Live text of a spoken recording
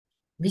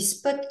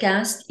This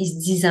podcast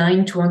is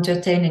designed to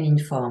entertain and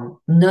inform,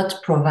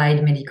 not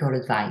provide medical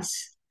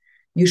advice.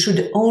 You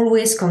should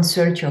always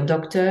consult your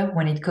doctor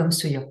when it comes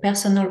to your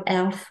personal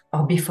health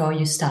or before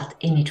you start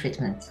any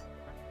treatment.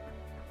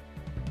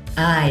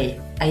 I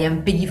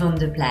am Peggy van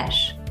de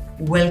Plasch.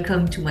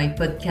 Welcome to my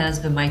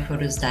podcast, The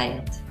Microdose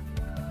Diet.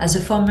 As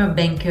a former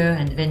banker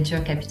and venture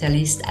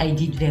capitalist, I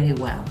did very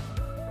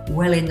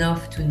well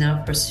enough to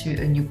now pursue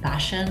a new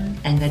passion,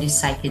 and that is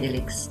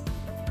psychedelics.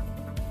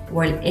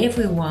 While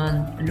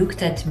everyone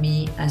looked at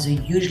me as a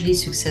hugely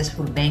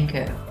successful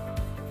banker,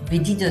 they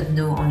did not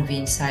know on the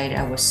inside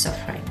I was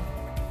suffering.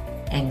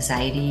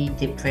 Anxiety,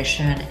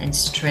 depression, and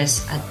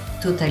stress had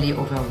totally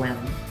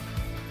overwhelmed me.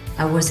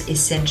 I was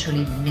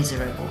essentially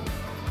miserable.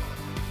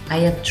 I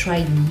had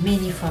tried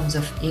many forms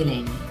of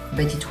healing,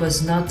 but it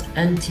was not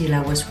until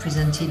I was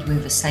presented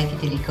with a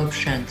psychedelic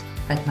option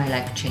that my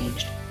life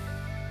changed.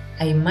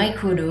 I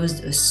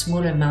microdosed a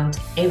small amount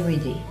every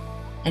day,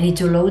 and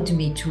it allowed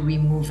me to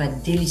remove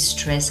that daily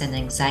stress and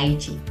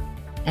anxiety,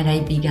 and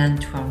I began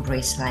to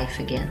embrace life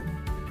again.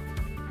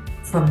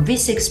 From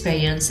this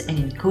experience and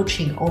in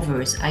coaching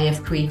others, I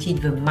have created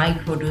the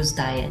Microdose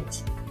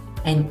Diet.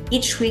 And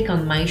each week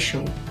on my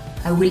show,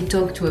 I will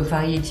talk to a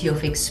variety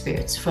of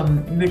experts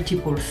from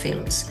multiple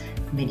fields: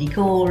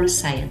 medical,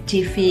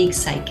 scientific,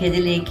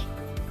 psychedelic.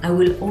 I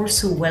will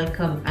also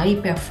welcome high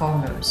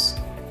performers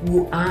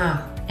who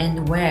are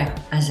and were,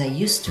 as I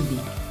used to be,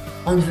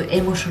 on the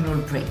emotional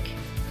break,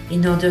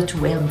 in order to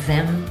help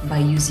them by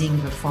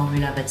using the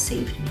formula that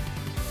saved me.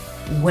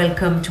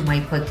 Welcome to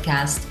my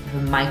podcast, The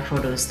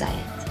Microdose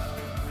Diet.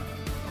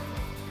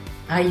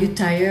 Are you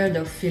tired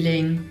of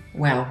feeling,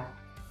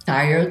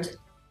 tired,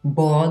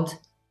 bored,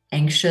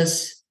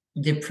 anxious,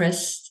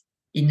 depressed,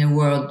 in a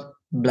word,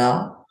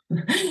 blah?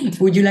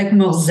 Would you like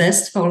more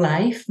zest for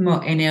life,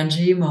 more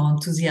energy, more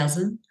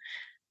enthusiasm?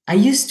 I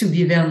used to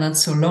be there not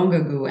so long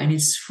ago, and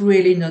it's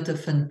really not a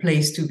fun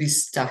place to be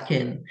stuck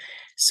in.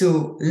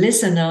 So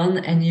listen on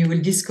and you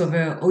will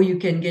discover how you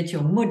can get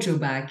your mojo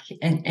back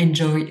and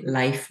enjoy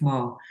life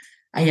more.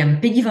 I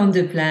am Peggy van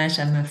de Plasch.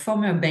 I'm a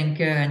former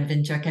banker and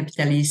venture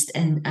capitalist,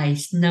 and I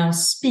now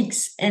speak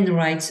and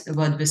write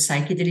about the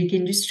psychedelic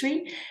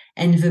industry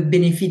and the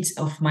benefits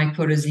of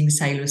microdosing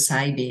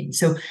psilocybin.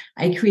 So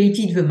I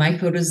created the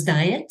Microdose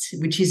Diet,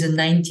 which is a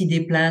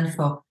 90-day plan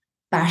for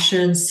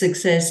passion,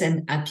 success,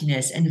 and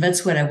happiness. And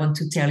that's what I want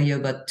to tell you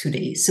about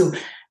today. So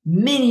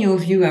many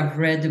of you have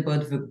read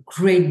about the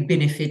great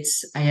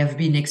benefits I have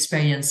been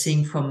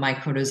experiencing from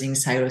microdosing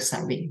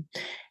psilocybin,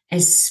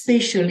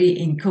 especially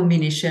in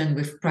combination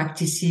with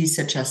practices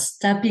such as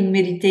tapping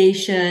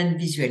meditation,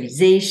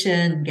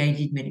 visualization,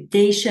 guided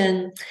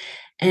meditation.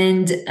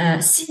 And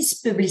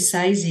since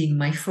publicizing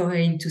my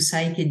foray into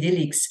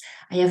psychedelics,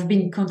 I have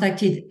been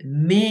contacted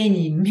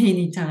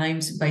many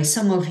times by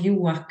some of you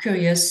who are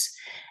curious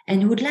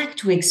and would like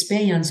to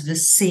experience the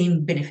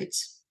same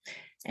benefits.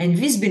 And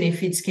these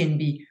benefits can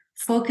be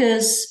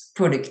focus,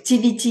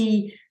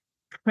 productivity,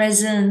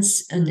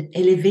 presence, an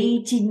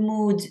elevated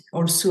mood,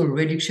 also a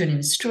reduction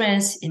in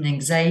stress, in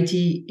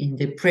anxiety, in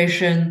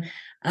depression,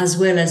 as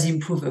well as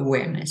improve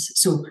awareness.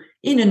 So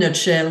in a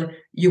nutshell,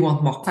 you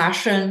want more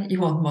passion,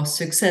 you want more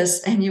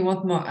success, and you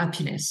want more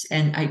happiness.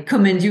 And I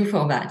commend you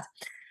for that.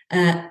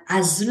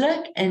 As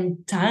luck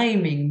and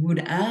timing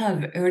would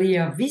have,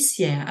 earlier this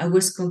year, I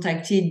was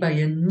contacted by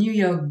a New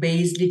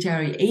York-based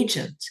literary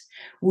agent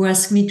who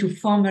asked me to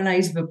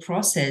formalize the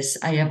process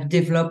I have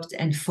developed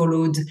and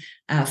followed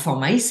for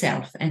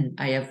myself. And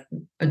I have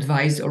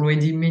advised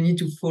already many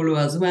to follow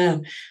as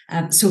well.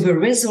 So the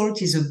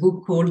result is a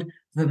book called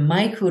The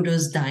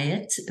Microdose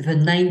Diet, the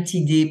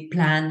 90-day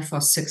plan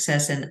for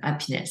success and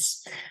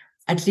happiness.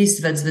 At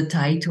least that's the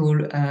title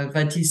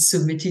that is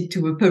submitted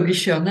to a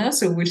publisher now.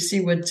 So we'll see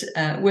what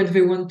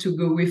they want to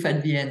go with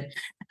at the end.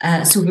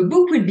 So the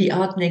book will be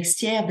out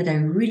next year, but I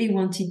really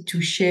wanted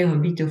to share a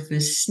bit of a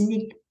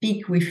sneak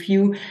peek with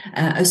you,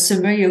 a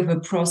summary of the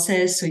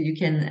process, so you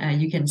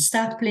can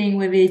start playing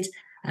with it.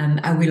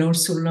 I will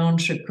also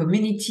launch a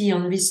community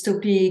on this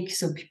topic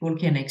so people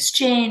can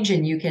exchange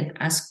and you can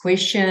ask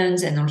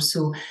questions and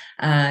also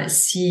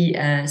see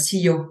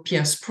your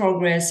peers'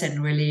 progress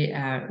and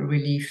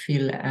really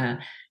feel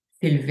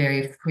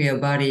very free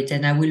about it.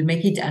 And I will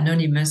make it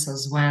anonymous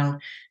as well,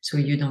 so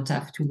you don't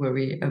have to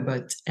worry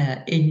about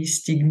any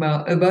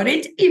stigma about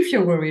it if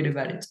you're worried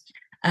about it.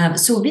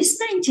 So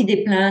this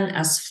 90-day plan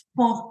has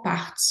 4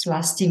 parts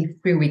lasting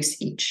 3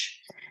 weeks each.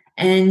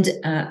 And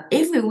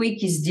every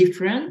week is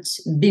different,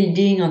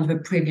 building on the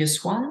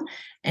previous one.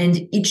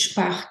 And each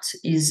part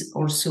is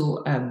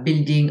also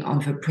building on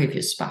the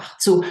previous part.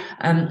 So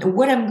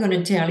what I'm going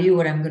to tell you,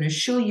 what I'm going to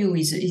show you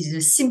is a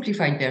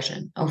simplified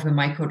version of the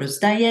microdose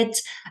diet,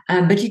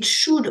 but it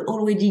should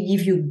already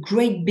give you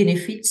great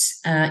benefits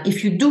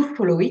if you do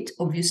follow it,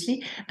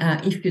 obviously.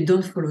 If you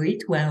don't follow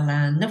it,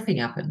 nothing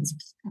happens.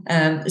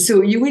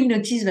 So you will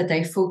notice that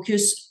I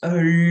focus a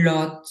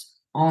lot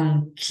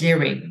on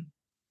clearing.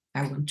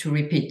 I want to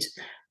repeat,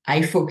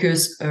 I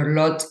focus a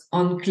lot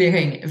on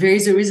clearing. There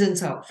is a reason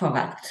for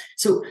that.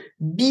 So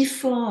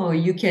before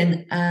you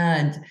can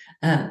add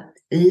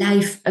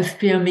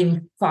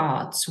life-affirming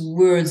thoughts,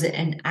 words,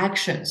 and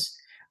actions.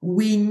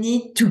 We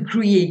need to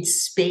create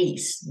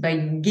space by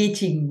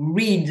getting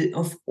rid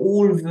of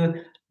all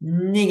the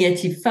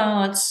negative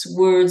thoughts,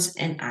 words,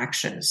 and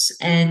actions.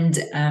 And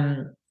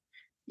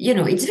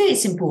it's very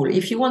simple.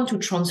 If you want to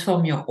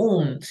transform your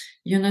home,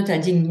 you're not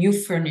adding new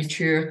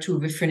furniture to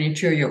the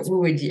furniture you're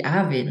already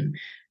having.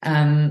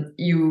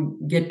 You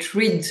get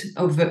rid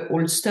of the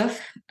old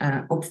stuff.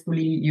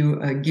 Hopefully you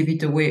give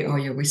it away or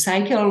you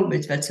recycle,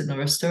 but that's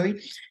another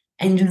story.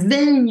 And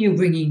then you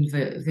bring in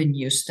the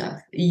new stuff.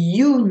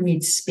 You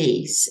need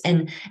space.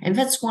 And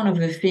that's one of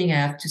the things I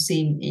have to say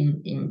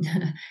in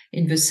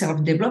in the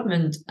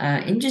self-development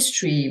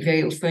industry.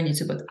 Very often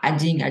it's about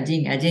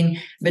adding.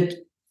 But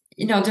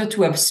in order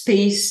to have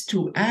space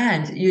to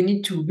add, you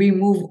need to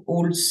remove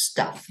old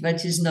stuff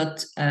that is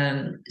not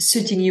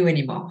suiting you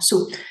anymore.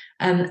 So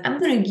I'm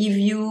going to give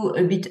you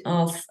a bit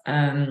of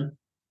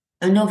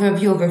an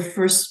overview of the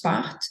first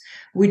part,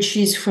 which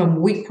is from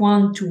week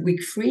 1 to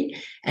week 3.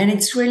 And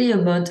it's really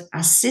about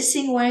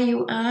assessing where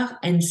you are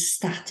and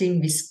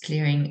starting this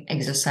clearing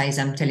exercise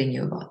I'm telling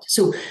you about.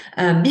 So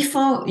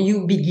before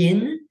you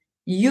begin,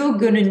 you're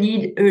going to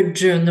need a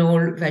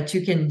journal that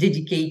you can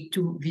dedicate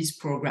to this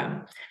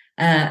program.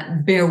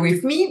 Bear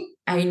with me.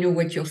 I know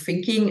what you're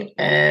thinking.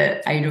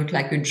 I don't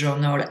like a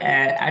journal.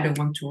 I don't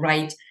want to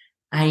write.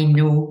 I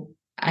know.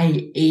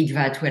 I hate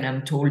that when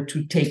I'm told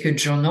to take a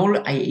journal.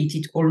 I hate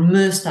it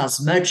almost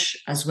as much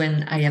as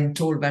when I am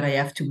told that I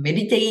have to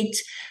meditate.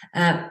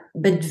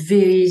 But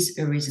there is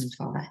a reason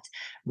for that.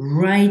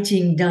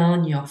 Writing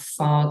down your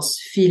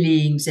thoughts,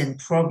 feelings, and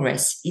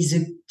progress is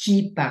a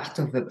key part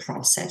of the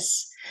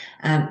process.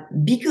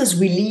 Because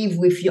we live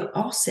with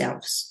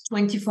ourselves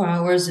 24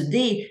 hours a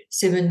day,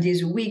 7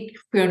 days a week,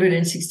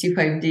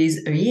 365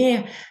 days a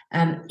year,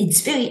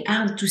 it's very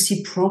hard to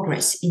see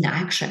progress in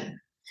action.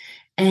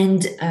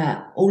 And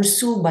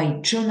also by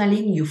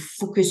journaling, you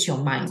focus your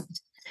mind.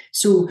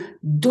 So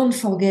don't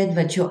forget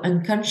that your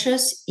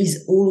unconscious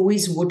is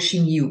always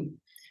watching you.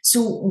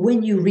 So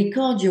when you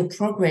record your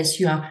progress,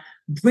 you are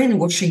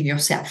brainwashing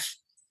yourself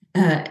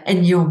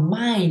and your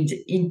mind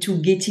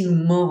into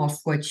getting more of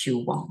what you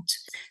want.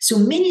 So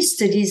many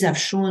studies have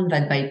shown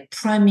that by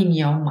priming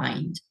your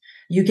mind,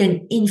 you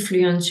can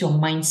influence your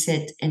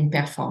mindset and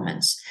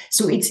performance.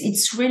 So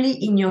it's really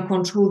in your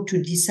control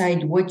to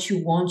decide what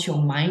you want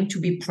your mind to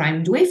be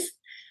primed with,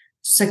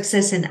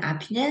 success and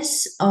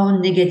happiness,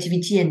 or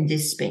negativity and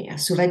despair.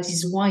 So that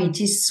is why it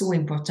is so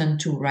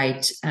important to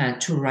write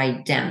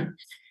down.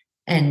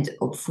 And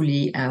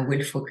hopefully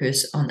we'll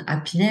focus on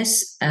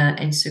happiness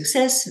and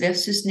success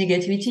versus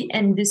negativity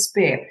and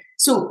despair.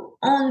 So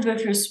on the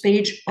first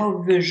page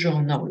of the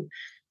journal,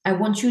 I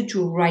want you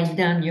to write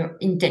down your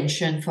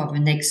intention for the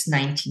next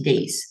 90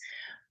 days.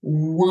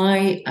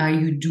 Why are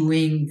you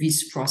doing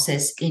this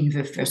process in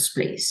the first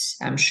place?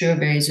 I'm sure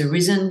there is a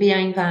reason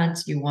behind that.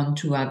 You want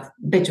to have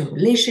better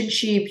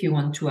relationship. You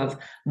want to have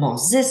more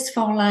zest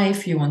for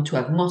life. You want to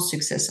have more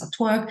success at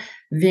work.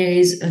 There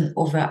is an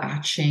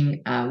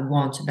overarching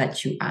want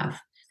that you have.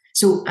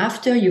 So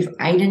after you've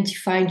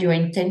identified your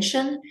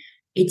intention,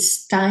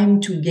 it's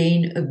time to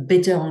gain a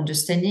better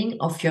understanding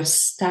of your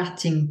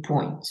starting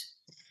point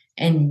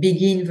and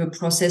begin the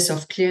process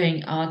of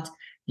clearing out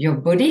your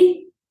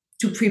body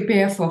to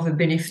prepare for the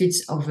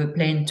benefits of the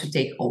plan to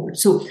take hold.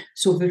 So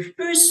the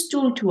first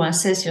tool to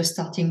assess your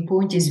starting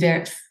point is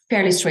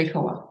fairly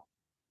straightforward.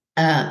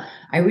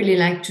 I really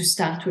like to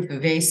start with a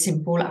very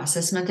simple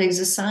assessment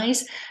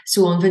exercise.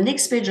 So on the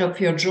next page of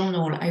your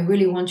journal, I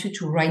really want you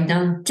to write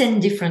down 10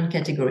 different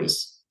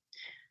categories.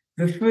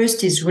 The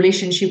first is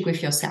relationship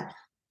with yourself.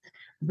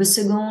 The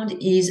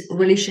second is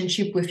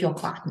relationship with your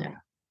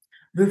partner.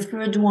 The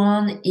third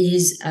one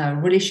is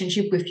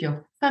relationship with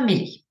your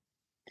family.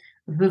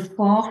 The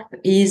fourth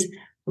is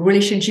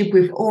relationship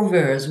with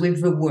others,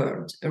 with the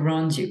world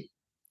around you.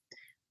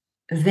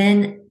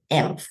 Then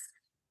health,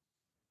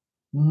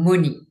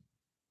 money,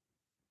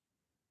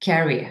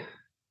 career,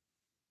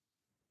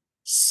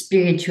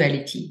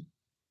 spirituality,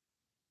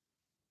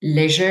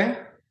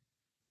 leisure,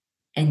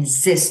 and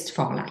zest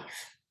for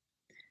life.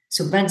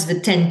 So that's the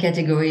 10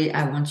 category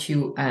I want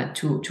you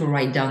to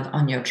write down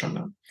on your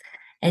journal.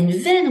 And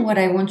then what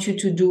I want you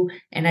to do,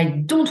 and I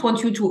don't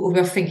want you to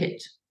overthink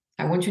it.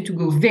 I want you to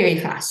go very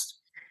fast.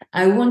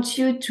 I want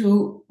you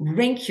to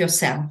rank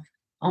yourself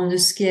on a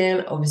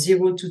scale of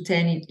 0 to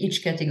 10 in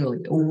each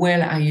category. How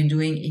well are you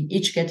doing in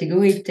each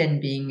category?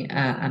 10 being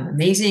I'm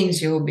amazing,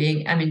 0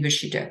 being I'm in the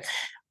shitter.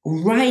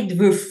 Write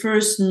the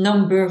first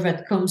number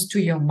that comes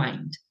to your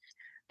mind.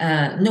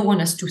 No one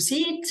has to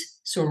see it.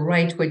 So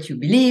write what you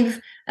believe,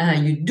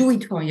 you do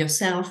it for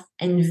yourself,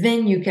 and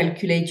then you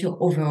calculate your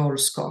overall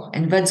score.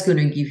 And that's going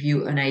to give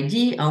you an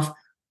idea of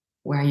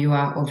where you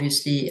are,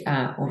 obviously,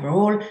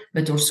 overall,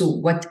 but also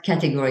what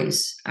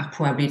categories are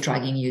probably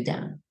dragging you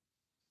down.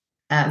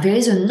 There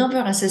is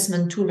another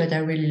assessment tool that I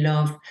really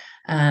love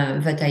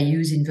that I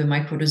use in the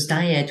Microdose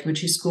diet,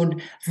 which is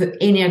called the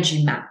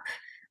energy map.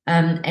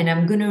 And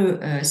I'm going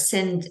to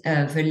send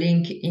the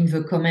link in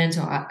the comments,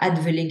 or add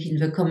the link in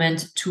the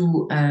comment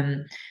to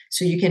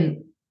so you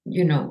can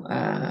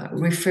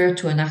refer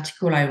to an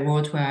article I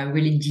wrote where I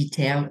really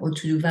detail how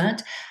to do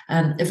that.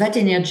 That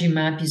energy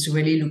map is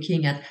really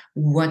looking at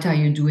what are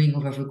you doing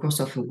over the course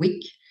of a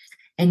week,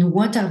 and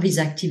what are these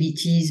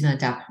activities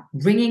that are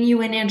bringing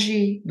you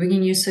energy,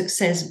 bringing you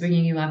success,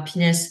 bringing you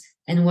happiness,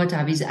 and what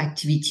are these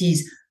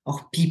activities or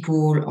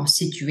people or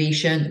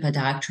situations that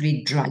are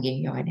actually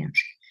dragging your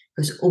energy.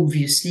 Because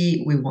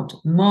obviously we want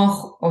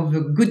more of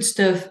the good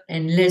stuff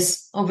and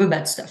less of the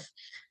bad stuff.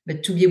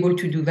 But to be able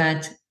to do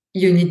that,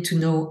 you need to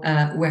know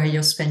where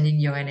you're spending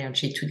your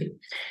energy today.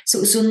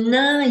 So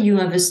now you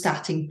have a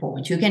starting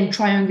point. You can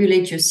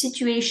triangulate your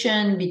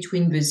situation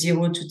between the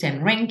 0 to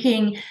 10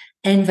 ranking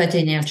and that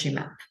energy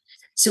map.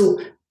 So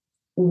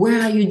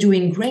where are you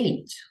doing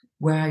great?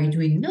 Where are you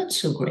doing not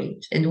so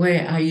great? And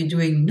where are you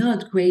doing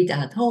not great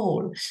at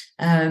all?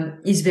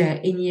 Is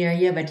there any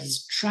area that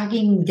is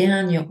dragging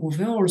down your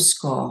overall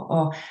score?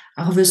 Or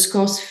are the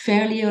scores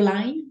fairly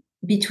aligned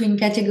between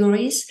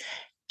categories?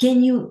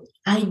 Can you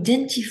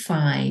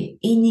identify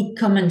any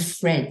common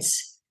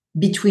threads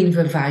between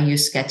the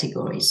various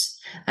categories?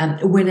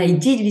 When I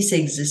did this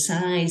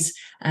exercise,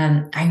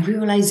 I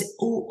realized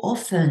how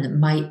often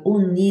my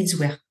own needs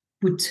were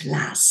put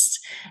last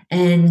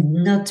and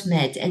not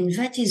met. And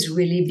that is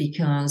really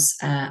because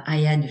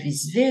I had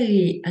this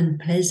very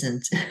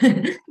unpleasant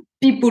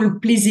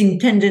people-pleasing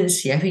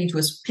tendency. I think it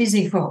was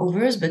pleasing for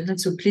others, but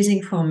not so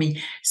pleasing for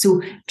me.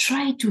 So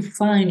try to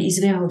find, is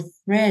there a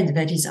thread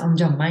that is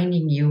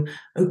undermining you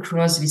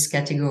across these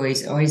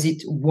categories, or is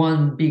it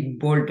one big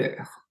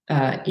boulder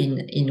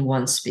in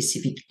one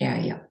specific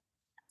area?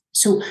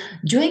 So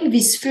during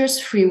these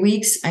first 3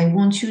 weeks, I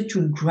want you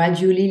to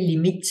gradually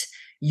limit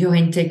your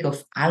intake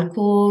of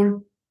alcohol,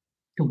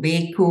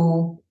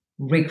 tobacco,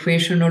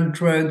 recreational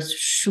drugs,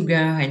 sugar,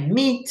 and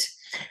meat.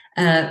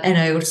 And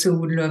I also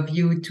would love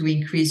you to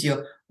increase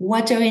your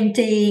water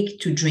intake,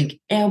 to drink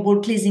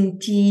herbal cleansing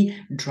tea,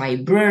 dry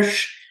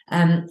brush.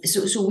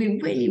 So we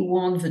really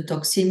want the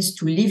toxins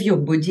to leave your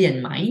body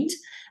and mind.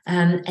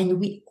 And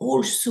we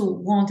also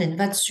want, and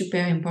that's super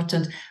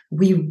important,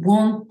 we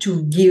want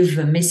to give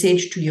a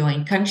message to your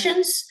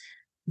inconscious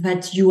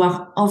that you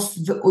are off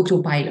the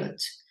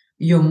autopilot.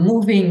 You're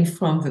moving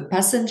from the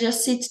passenger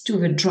seat to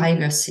the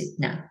driver's seat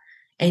now,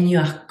 and you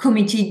are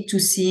committed to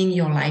seeing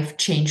your life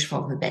change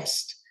for the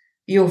best.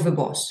 You're the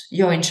boss.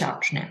 You're in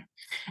charge now.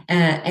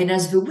 And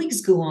as the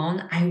weeks go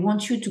on, I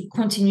want you to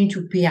continue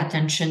to pay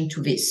attention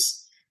to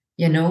this.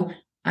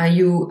 Are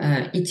you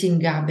eating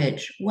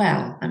garbage?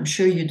 Well, I'm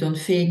sure you don't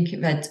think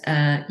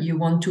that you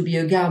want to be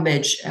a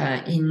garbage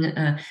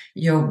in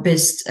your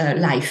best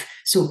life.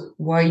 So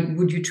why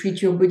would you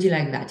treat your body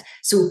like that?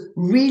 So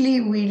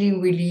really, really,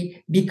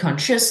 really be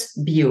conscious,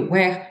 be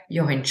aware,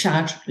 you're in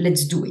charge,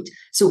 let's do it.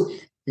 So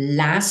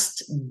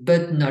last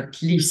but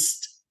not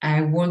least,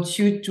 I want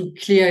you to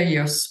clear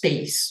your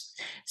space.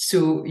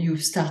 So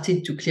you've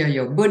started to clear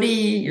your body,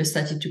 you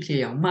started to clear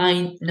your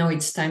mind. Now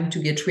it's time to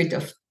get rid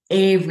of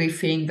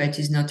everything that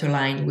is not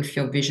aligned with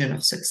your vision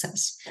of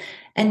success.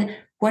 And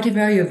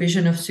whatever your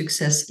vision of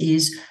success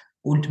is,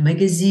 old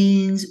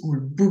magazines,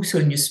 old books,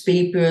 old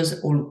newspapers,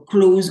 old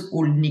clothes,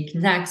 old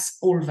knickknacks,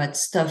 all that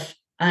stuff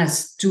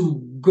has to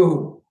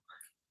go.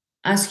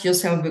 Ask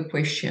yourself the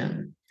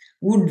question,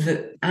 would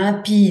the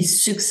happy,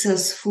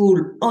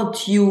 successful,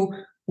 hot you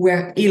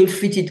wear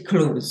ill-fitted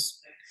clothes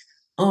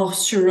or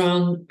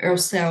surround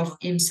herself,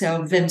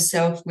 himself,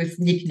 themselves with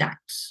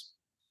knickknacks?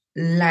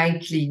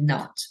 Likely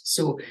not.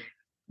 So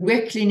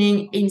we're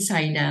cleaning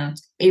inside out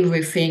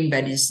everything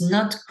that is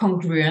not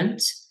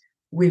congruent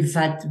with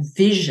that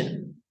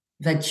vision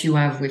that you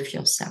have with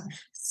yourself.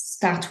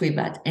 Start with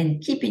that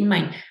and keep in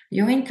mind,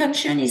 your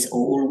inconscious is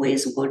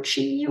always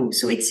watching you.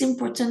 So it's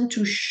important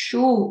to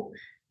show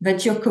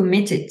that you're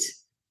committed.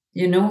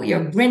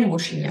 You're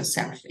brainwashing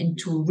yourself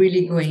into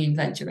really going in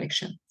that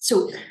direction.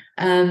 So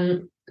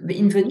in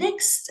the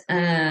next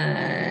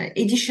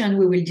edition,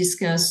 we will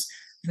discuss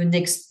the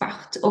next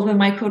part of a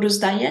microdose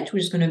diet,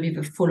 which is going to be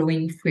the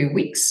following 3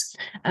 weeks.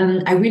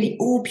 I really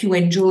hope you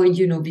enjoyed,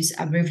 this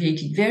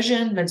abbreviated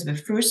version. That's the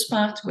first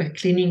part. We're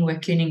cleaning.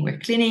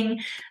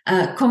 Congratulations,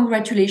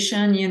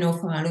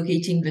 for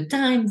allocating the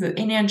time, the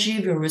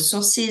energy, the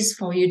resources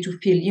for you to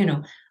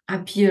feel,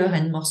 happier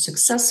and more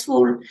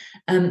successful.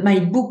 My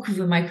book,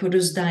 The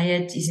Microdose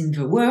Diet, is in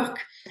the work.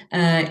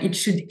 It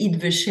should hit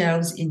the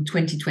shelves in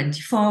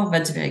 2024.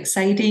 That's very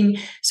exciting.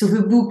 So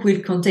the book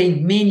will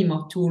contain many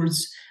more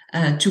tools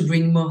to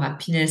bring more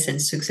happiness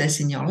and success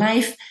in your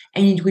life.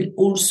 And it will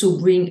also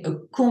bring a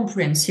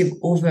comprehensive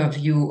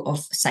overview of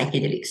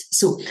psychedelics.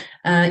 So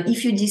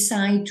if you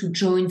decide to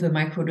join the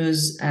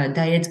Microdose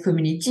diet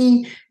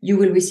community, you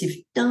will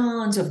receive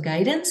tons of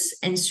guidance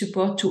and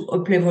support to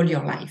up-level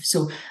your life.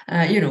 So,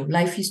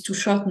 life is too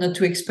short not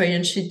to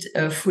experience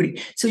it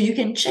fully. So you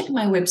can check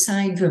my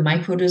website,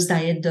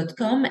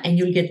 themicrodosediet.com, and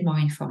you'll get more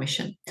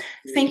information.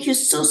 Thank you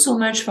so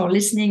much for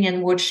listening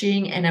and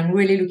watching, and I'm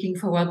really looking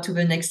forward to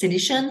the next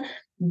edition.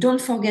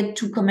 Don't forget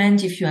to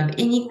comment if you have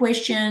any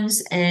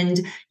questions,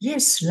 and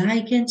yes,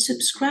 like and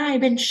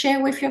subscribe and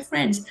share with your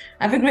friends.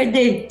 Have a great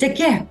day. Take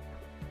care.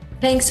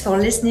 Thanks for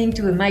listening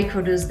to a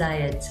Microdose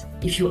Diet.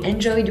 If you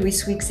enjoyed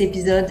this week's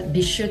episode,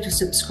 be sure to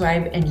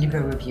subscribe and leave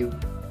a review.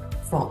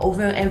 For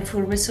other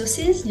helpful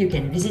resources, you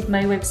can visit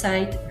my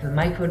website,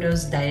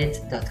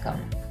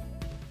 themicrodosediet.com.